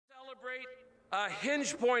celebrate a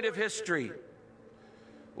hinge point of history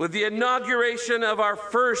with the inauguration of our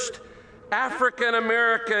first African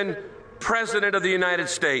American President of the United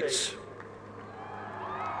States.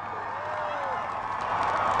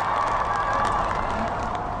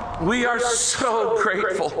 We are so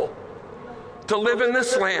grateful to live in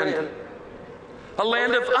this land, a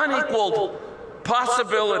land of unequaled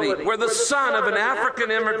possibility, where the son of an African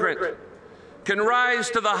immigrant can rise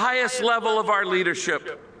to the highest level of our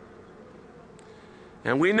leadership.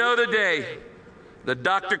 And we know today that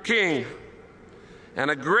Dr. King and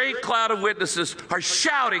a great cloud of witnesses are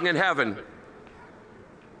shouting in heaven,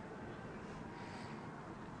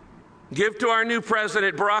 give to our new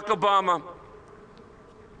president, Barack Obama,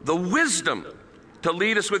 the wisdom to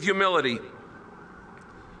lead us with humility,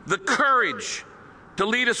 the courage to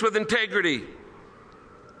lead us with integrity,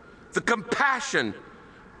 the compassion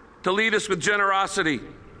to lead us with generosity.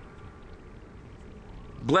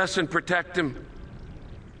 Bless and protect him,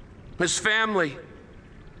 his family,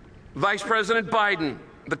 Vice President Biden,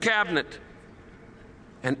 the cabinet,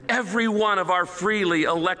 and every one of our freely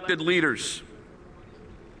elected leaders.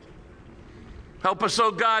 Help us, oh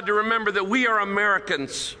God, to remember that we are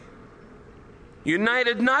Americans,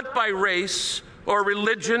 united not by race or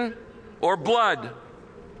religion or blood,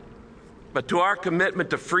 but to our commitment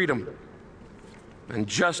to freedom and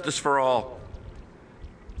justice for all.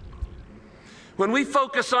 When we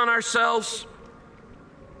focus on ourselves,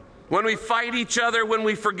 when we fight each other, when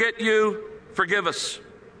we forget you, forgive us.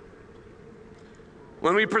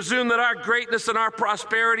 When we presume that our greatness and our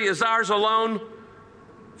prosperity is ours alone,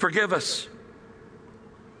 forgive us.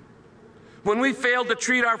 When we fail to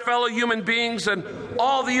treat our fellow human beings and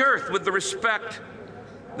all the earth with the respect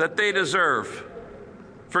that they deserve,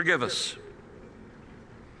 forgive us.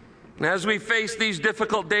 And as we face these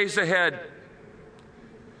difficult days ahead,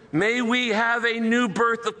 may we have a new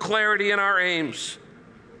birth of clarity in our aims,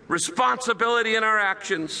 responsibility in our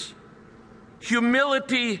actions,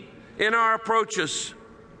 humility in our approaches,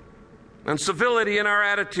 and civility in our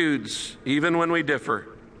attitudes, even when we differ.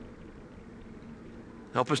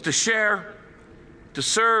 Help us to share, to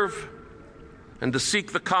serve, and to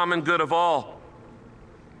seek the common good of all.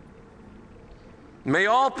 May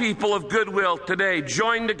all people of goodwill today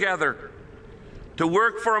join together to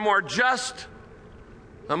work for a more just,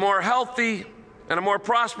 a more healthy, and a more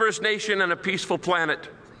prosperous nation and a peaceful planet.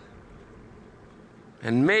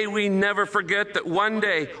 And may we never forget that one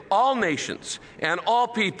day all nations and all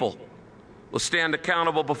people will stand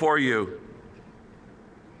accountable before you.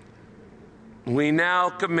 We now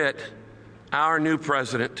commit our new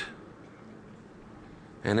president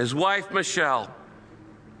and his wife, Michelle,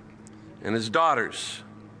 and his daughters,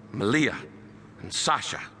 Malia and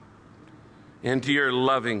Sasha, into your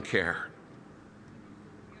loving care.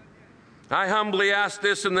 I humbly ask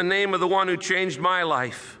this in the name of the one who changed my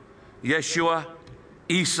life, Yeshua,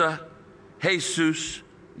 Isa, Jesus,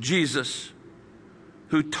 Jesus,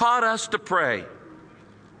 who taught us to pray,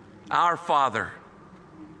 Our Father,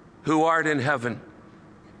 who art in heaven,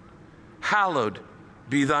 hallowed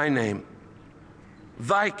be thy name.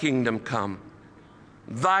 Thy kingdom come,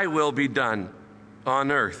 thy will be done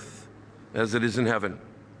on earth as it is in heaven.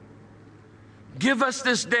 Give us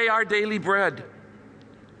this day our daily bread,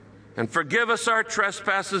 and forgive us our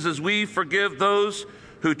trespasses as we forgive those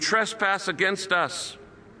who trespass against us.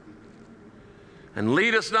 And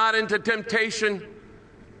lead us not into temptation,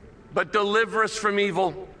 but deliver us from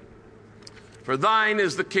evil. For thine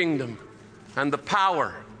is the kingdom, and the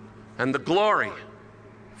power, and the glory,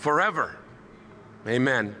 forever.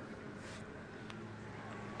 Amen.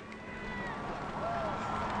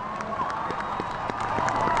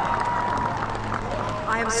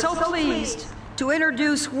 I am so pleased to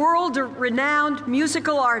introduce world-renowned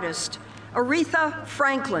musical artist Aretha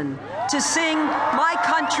Franklin to sing My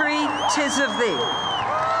Country, 'Tis of Thee.